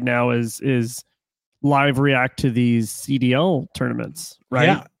does right now is live react to these CDL tournaments, right?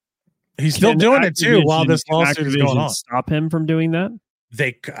 Yeah. He's still doing it too while this lawsuit is going on. Stop him from doing that?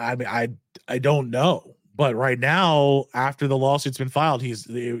 I mean, I don't know, but right now, after the lawsuit's been filed,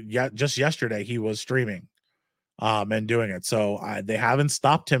 just yesterday he was streaming, and doing it. So they haven't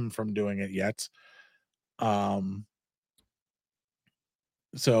stopped him from doing it yet. So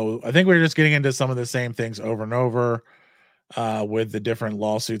I think we're just getting into some of the same things over and over, with the different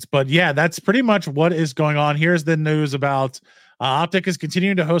lawsuits. But yeah, that's pretty much what is going on. Here's the news about Optic is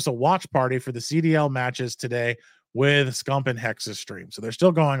continuing to host a watch party for the CDL matches today with Scump and HECZ stream. So they're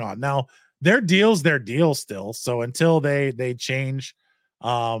still going on. Now, their deal still. So until they change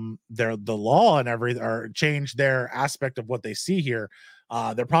the law and everything, or change their aspect of what they see here,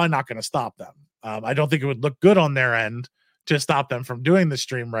 they're probably not going to stop them. I don't think it would look good on their end to stop them from doing the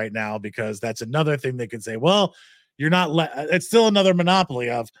stream right now, because that's another thing they could say, well, you're not it's still another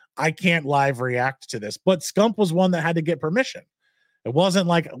monopoly of I can't live react to this. But Scump was one that had to get permission. It wasn't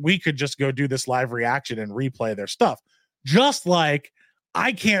like we could just go do this live reaction and replay their stuff. Just like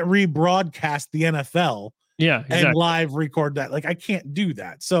I can't rebroadcast the NFL and live record that. Like I can't do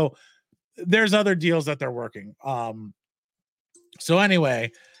that. So there's other deals that they're working. So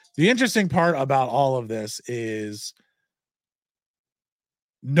anyway, the interesting part about all of this is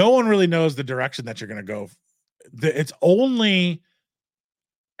no one really knows the direction that you're going to go. It's only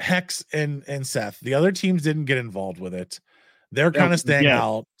Hex and Seth. The other teams didn't get involved with it. They're kind of staying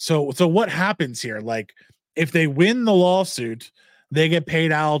out. So what happens here? Like if they win the lawsuit, they get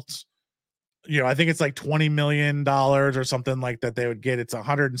paid out, I think it's like $20 million or something like that they would get. It's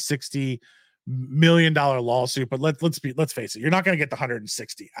 $160 million lawsuit, but let's face it, you're not going to get the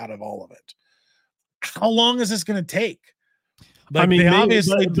 160 out of all of it. How long is this going to take? Like, I mean,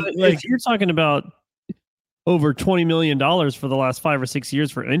 obviously, if you're talking about over $20 million for the last 5 or 6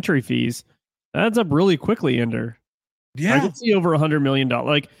 years for entry fees, that adds up really quickly, Ender. Yeah, I could see over $100 million.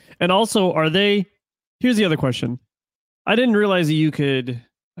 Like, and also, here's the other question. I didn't realize that you could.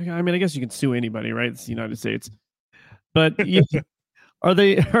 I mean, I guess you can sue anybody, right? It's the United States. But are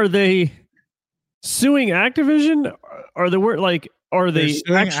they suing Activision? Are they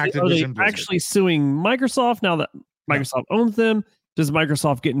actually suing Microsoft now that Microsoft owns them? Does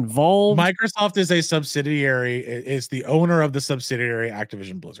Microsoft get involved? Microsoft is a subsidiary, is the owner of the subsidiary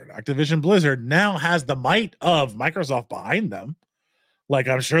Activision Blizzard. Activision Blizzard now has the might of Microsoft behind them. Like,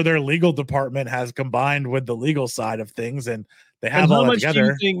 I'm sure their legal department has combined with the legal side of things, and they have all that together. How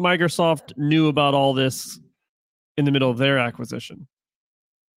much do you think Microsoft knew about all this in the middle of their acquisition?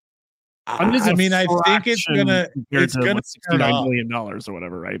 I mean, I think it's gonna $69 million or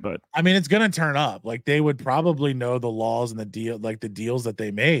whatever, right? But I mean, it's gonna turn up. Like, they would probably know the laws and the deal, like the deals that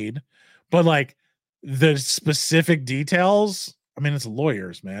they made, but like the specific details. I mean, it's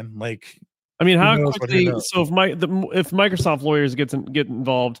lawyers, man. Like, I mean, how quickly? So if Microsoft lawyers get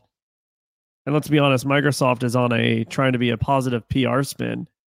involved, and let's be honest, Microsoft is on trying to be a positive PR spin.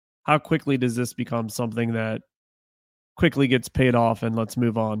 How quickly does this become something that quickly gets paid off and let's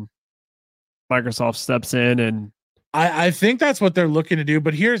move on? Microsoft steps in, and I think that's what they're looking to do.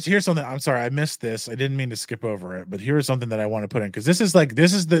 But here's something. I'm sorry, I missed this. I didn't mean to skip over it, but here's something that I want to put in, because this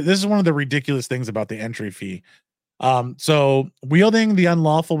is one of the ridiculous things about the entry fee. So wielding the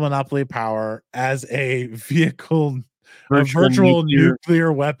unlawful monopoly power as a vehicle, a virtual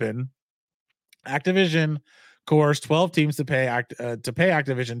nuclear weapon, Activision coerced 12 teams to pay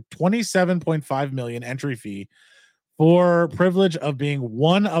Activision $27.5 million entry fee for privilege of being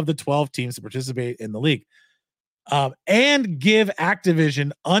one of the 12 teams to participate in the league, and give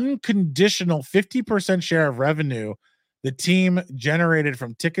Activision unconditional 50% share of revenue the team generated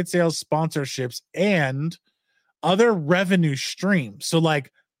from ticket sales, sponsorships, and other revenue streams. So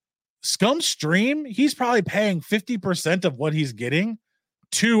like Scum stream, he's probably paying 50% of what he's getting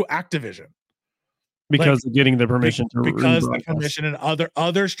to Activision because of getting the permission because the permission and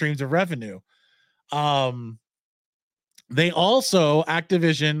other streams of revenue. They also,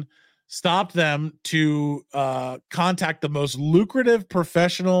 Activision stopped them to contact the most lucrative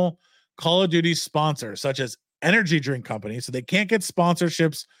professional Call of Duty sponsors, such as energy drink companies. So they can't get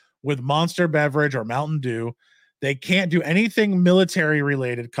sponsorships with Monster Beverage or Mountain Dew. They can't do anything military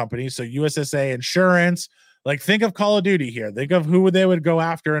related companies. So USSA Insurance, like think of Call of Duty here. Think of who they would go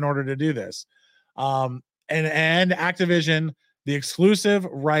after in order to do this. And Activision, the exclusive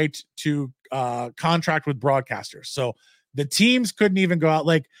right to contract with broadcasters. So the teams couldn't even go out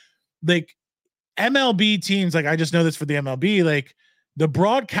like MLB teams. Like, I just know this for the MLB, like the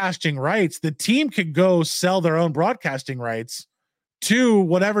broadcasting rights, the team could go sell their own broadcasting rights to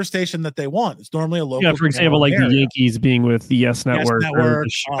whatever station that they want. It's normally a local. Yeah, for example, like the Yankees being with the Yes Network, or the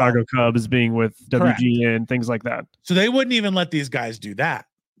Chicago Cubs being with WGN, things like that. So they wouldn't even let these guys do that.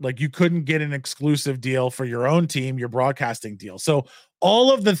 Like, you couldn't get an exclusive deal for your own team, your broadcasting deal. So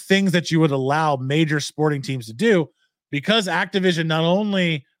all of the things that you would allow major sporting teams to do, because Activision not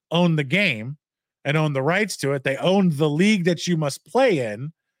only owned the game and owned the rights to it, they owned the league that you must play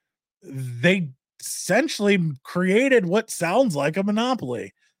in. They essentially created what sounds like a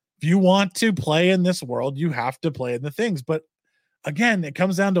monopoly. If you want to play in this world, you have to play in the things. But again, it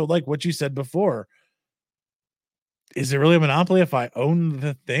comes down to like what you said before. Is it really a monopoly if I own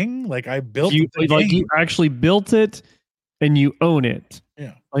the thing? Like, I built you actually built it and you own it.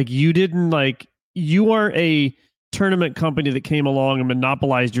 Yeah. Like, you didn't, like, you are a tournament company that came along and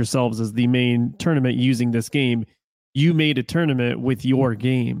monopolized yourselves as the main tournament using this game. You made a tournament with your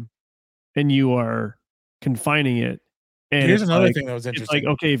game and you are confining it. And here's another thing that was interesting. It's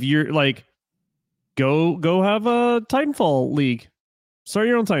like, okay, if you're like, go have a Titanfall league, start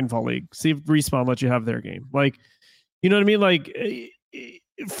your own Titanfall league, see if Respawn lets you have their game. Like, you know what I mean? Like,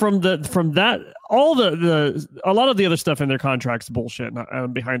 from that, all the a lot of the other stuff in their contracts bullshit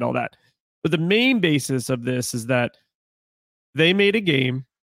behind all that. But the main basis of this is that they made a game.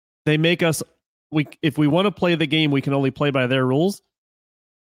 They make us, if we want to play the game, we can only play by their rules.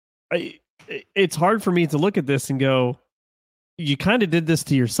 It's hard for me to look at this and go, you kind of did this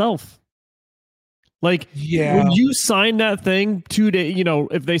to yourself. Like, when you sign that thing 2 days,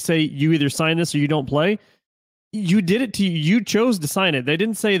 if they say you either sign this or you don't play, you did it to you. You chose to sign it. They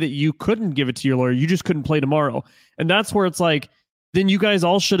didn't say that you couldn't give it to your lawyer. You just couldn't play tomorrow. And that's where it's like, then you guys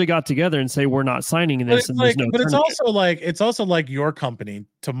all should have got together and say, we're not signing this. But it's also like your company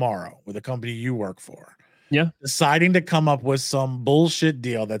tomorrow, with a company you work for. Yeah. Deciding to come up with some bullshit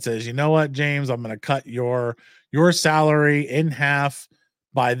deal that says, you know what, James, I'm going to cut your salary in half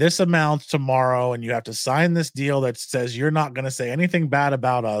by this amount tomorrow. And you have to sign this deal that says you're not going to say anything bad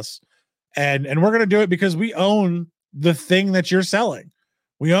about us. And we're going to do it because we own the thing that you're selling.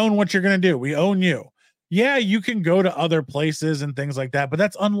 We own what you're going to do. We own you. Yeah, you can go to other places and things like that, but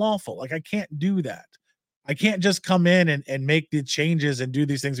that's unlawful. Like, I can't do that. I can't just come in and make the changes and do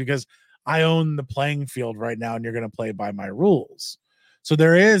these things because I own the playing field right now and you're going to play by my rules. So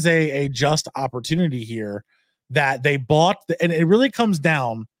there is a just opportunity here that they bought. And it really comes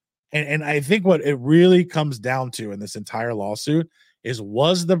down, and I think what it really comes down to in this entire lawsuit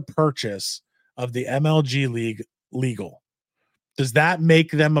was the purchase of the MLG league legal? Does that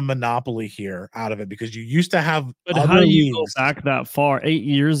make them a monopoly here out of it? Because you used to have, but how do you go back that far 8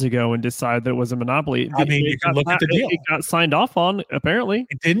 years ago and decide that it was a monopoly? I mean, you can look at the deal. It got signed off on, apparently.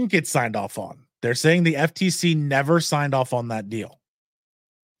 It didn't get signed off on. They're saying the FTC never signed off on that deal.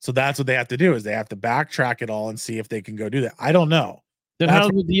 So that's what they have to do, is they have to backtrack it all and see if they can go do that. I don't know. Then how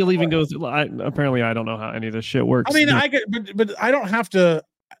does the deal even go through? Apparently, I don't know how any of this shit works. I mean, but I don't have to.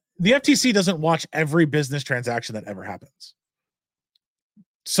 The FTC doesn't watch every business transaction that ever happens.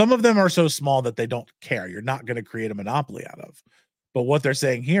 Some of them are so small that they don't care. You're not going to create a monopoly out of. But what they're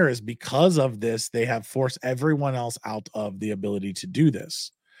saying here is, because of this, they have forced everyone else out of the ability to do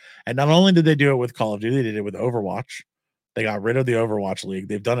this. And not only did they do it with Call of Duty, they did it with Overwatch. They got rid of the Overwatch League.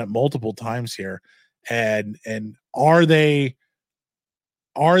 They've done it multiple times here. And are these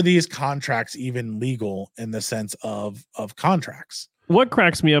contracts even legal in the sense of contracts? What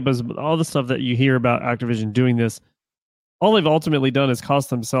cracks me up is all the stuff that you hear about Activision doing this. All they've ultimately done is cost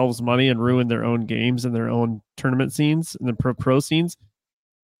themselves money and ruin their own games and their own tournament scenes and the pro scenes.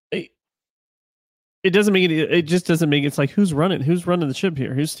 It doesn't make it just doesn't make it's like, who's running the ship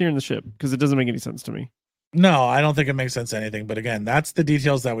here? Who's steering the ship? Because it doesn't make any sense to me. No, I don't think it makes sense to anything. But again, that's the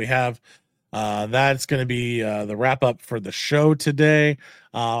details that we have. That's going to be the wrap up for the show today.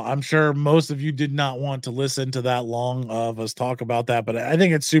 I'm sure most of you did not want to listen to that long of us talk about that, but I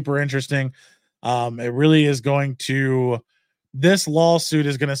think it's super interesting. It really is going to, this lawsuit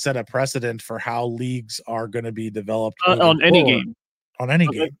is going to set a precedent for how leagues are going to be developed on any game. On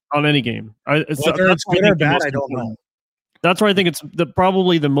any game. Whether it's good or bad, I don't know. That's where I think it's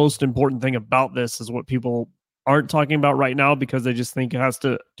probably the most important thing about this is what people aren't talking about right now, because they just think it has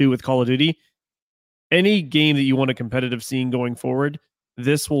to do with Call of Duty. Any game that you want a competitive scene going forward,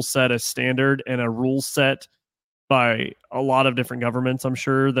 this will set a standard and a rule set by a lot of different governments, I'm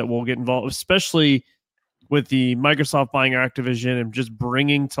sure, that will get involved, especially with the Microsoft buying Activision and just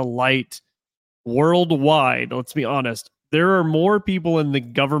bringing to light worldwide. Let's be honest. There are more people in the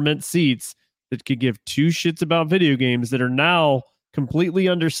government seats that could give two shits about video games that are now completely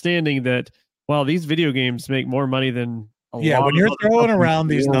understanding that, wow, these video games make more money than When you're throwing around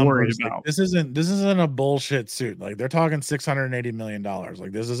these numbers, like, about. this isn't a bullshit suit. Like, they're talking $680 million.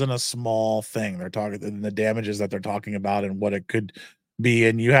 Like, this isn't a small thing. They're talking the damages that they're talking about and what it could be.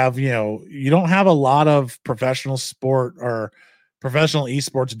 And you have, you don't have a lot of professional sport or professional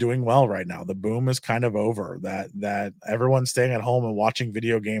esports doing well right now. The boom is kind of over. That everyone's staying at home and watching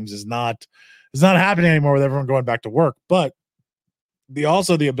video games is not happening anymore with everyone going back to work. But the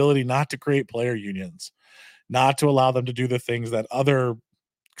ability not to create player unions, not to allow them to do the things that other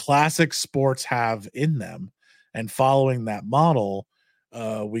classic sports have in them, and following that model,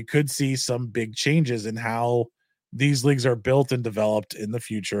 we could see some big changes in how these leagues are built and developed in the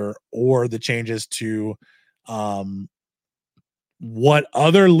future, or the changes to what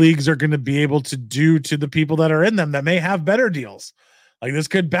other leagues are going to be able to do to the people that are in them that may have better deals. Like, this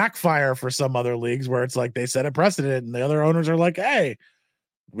could backfire for some other leagues where it's like they set a precedent and the other owners are like, hey,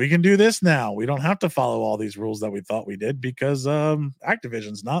 we can do this now. We don't have to follow all these rules that we thought we did because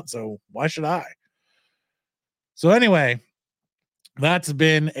Activision's not, so why should I? So anyway, that's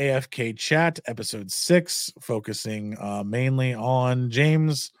been AFK Chat episode 6, focusing mainly on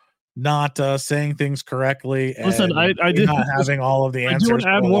James not saying things correctly. And listen, I did not having all of the answers. I want to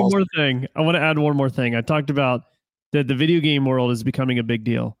add one more thing. I want to add one more thing. I talked about that the video game world is becoming a big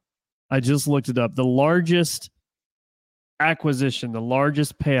deal. I just looked it up. The largest acquisition, the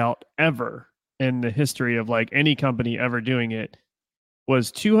largest payout ever in the history of like any company ever doing it,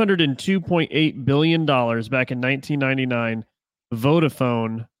 was $202.8 billion back in 1999.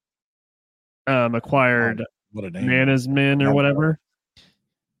 Vodafone acquired Mannesmann or whatever.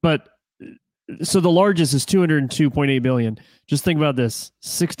 But so the largest is $202.8 billion. Just think about this: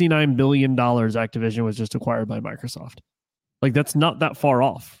 $69 billion Activision was just acquired by Microsoft. Like, that's not that far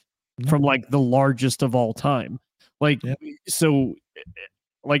off from like the largest of all time. Like, so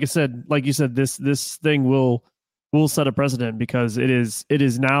like I said, like you said, this thing will set a precedent, because it is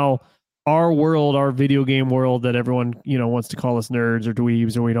now our world, our video game world, that everyone, wants to call us nerds or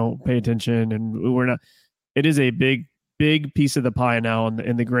dweebs, or we don't pay attention, and we're not. It is a big piece of the pie now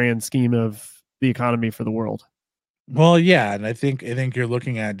in the grand scheme of the economy for the world. Well, yeah, and I think you're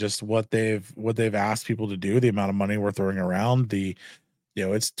looking at just what they've asked people to do, the amount of money we're throwing around,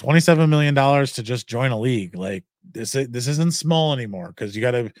 it's $27 million to just join a league. Like, this isn't small anymore, because you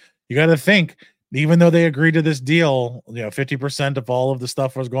gotta think, even though they agreed to this deal, 50% of all of the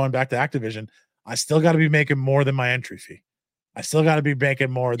stuff was going back to Activision. I still got to be making more than my entry fee. I still got to be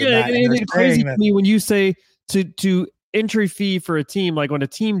making more than that. And it's crazy to me when you say to entry fee for a team, like when a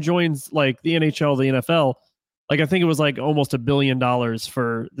team joins like the NHL, the NFL, like I think it was like almost $1 billion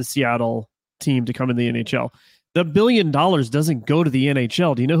for the Seattle team to come in the NHL. The $1 billion doesn't go to the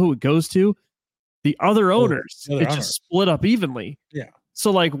NHL. Do you know who it goes to? The other owners. It's just split up evenly. Yeah.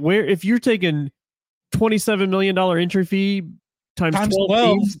 So like, if you're taking $27 million entry fee times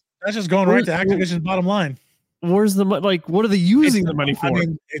 12 teams, that's just going right to Activision's bottom line. Where's the money? Like, what are they using the money for? I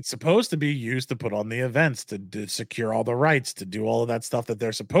mean, it's supposed to be used to put on the events, to secure all the rights, to do all of that stuff that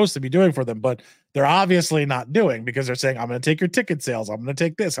they're supposed to be doing for them, but they're obviously not doing, because they're saying, I'm going to take your ticket sales, I'm going to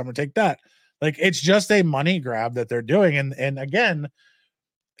take this, I'm going to take that. Like, it's just a money grab that they're doing. And again,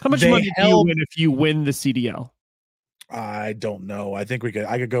 how much money do you win if you win the CDL? I don't know. I think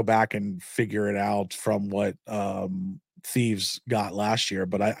I could go back and figure it out from what Thieves got last year,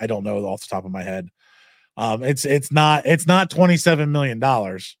 but I don't know off the top of my head. It's not $27 million.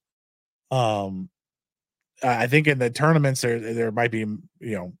 I think in the tournaments there might be,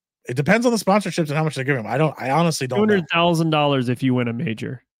 it depends on the sponsorships and how much they're giving them. I honestly don't know. $200,000 if you win a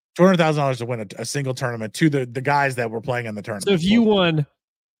major. $200,000 to win a single tournament to the guys that were playing in the tournament. So if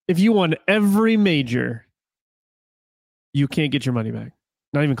you won every major, you can't get your money back.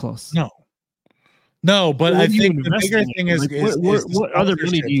 Not even close. No, but I think the bigger thing is what other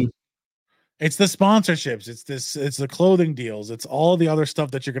money do you? It's the sponsorships. It's the clothing deals. It's all the other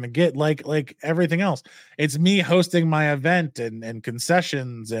stuff that you're going to get, like everything else. It's me hosting my event and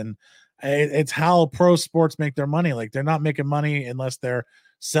concessions, and it's how pro sports make their money. Like, they're not making money unless they're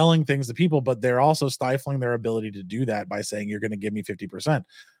selling things to people, but they're also stifling their ability to do that by saying, you're going to give me 50%.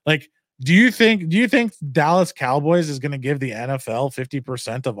 Like, do you think Dallas Cowboys is going to give the NFL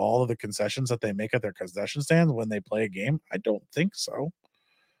 50% of all of the concessions that they make at their concession stands when they play a game? I don't think so.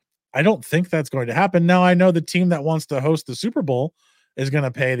 I don't think that's going to happen. Now, I know the team that wants to host the Super Bowl is going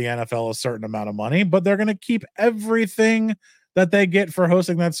to pay the NFL a certain amount of money, but they're going to keep everything that they get for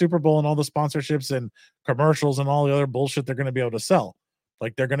hosting that Super Bowl and all the sponsorships and commercials and all the other bullshit they're going to be able to sell.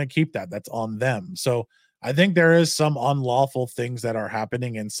 Like, they're going to keep that. That's on them. So I think there is some unlawful things that are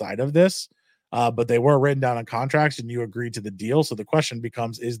happening inside of this, but they were written down in contracts and you agreed to the deal. So the question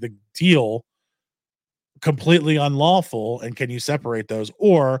becomes, is the deal completely unlawful, and can you separate those,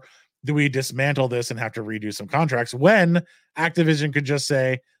 or do we dismantle this and have to redo some contracts when Activision could just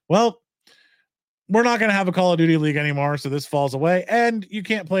say, well, we're not going to have a Call of Duty League anymore, so this falls away, and you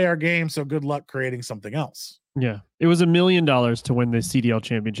can't play our game, so good luck creating something else. Yeah, it was $1 million to win the CDL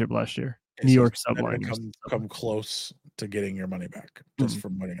championship last year. New York subline come close to getting your money back just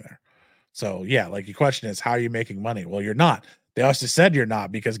from winning there. So yeah, like your question is, how are you making money? Well, you're not. They also said you're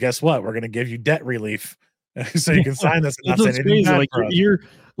not, because guess what? We're going to give you debt relief, so you can sign this. And not say anything bad for us.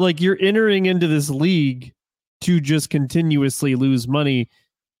 You're entering into this league to just continuously lose money,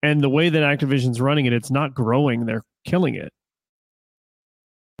 and the way that Activision's running it, it's not growing. They're killing it.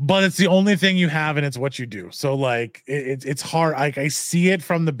 But it's the only thing you have, and it's what you do. So like it's hard. I see it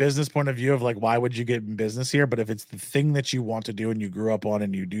from the business point of view of like, why would you get in business here? But if it's the thing that you want to do and you grew up on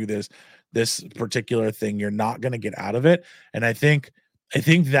and you do this particular thing, you're not going to get out of it. And I think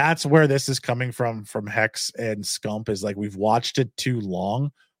that's where this is coming from HECZ and Scump, is like, we've watched it too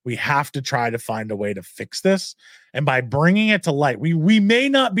long. We have to try to find a way to fix this. And by bringing it to light, we may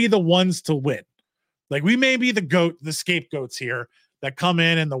not be the ones to win. Like, we may be the scapegoats here that come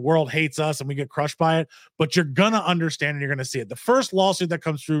in and the world hates us and we get crushed by it, but you're going to understand and you're going to see it. The first lawsuit that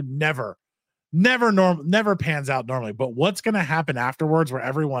comes through never pans out normally, but what's going to happen afterwards where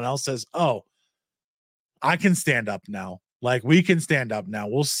everyone else says, oh, I can stand up now. Like, we can stand up now.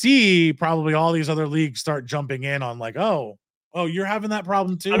 We'll see probably all these other leagues start jumping in on like, oh, you're having that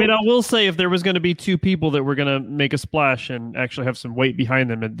problem too. I mean, I will say, if there was going to be two people that were going to make a splash and actually have some weight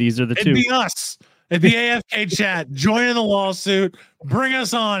behind them, and these are the two. It'd be us. It'd be AFK Chat joining the lawsuit. Bring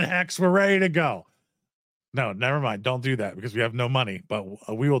us on, HECZ. We're ready to go. No, never mind. Don't do that, because we have no money. But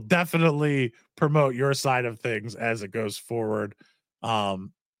we will definitely promote your side of things as it goes forward.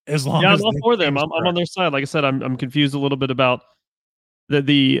 As long as I'm all for them. I'm on their side. Like I said, I'm confused a little bit about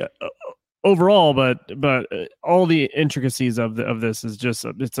the overall, but all the intricacies of this is just,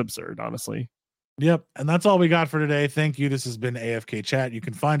 it's absurd, honestly. Yep. And that's all we got for today. Thank you. This has been AFK Chat. You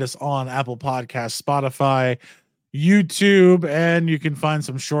can find us on Apple Podcasts, Spotify, YouTube, and you can find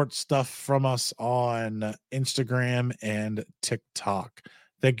some short stuff from us on Instagram and TikTok.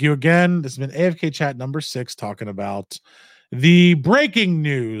 Thank you again. This has been AFK Chat number 6, talking about the breaking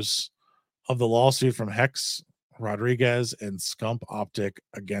news of the lawsuit from HECZ, Rodriguez, and Scump Optic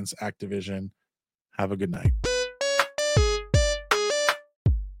against Activision. Have a good night.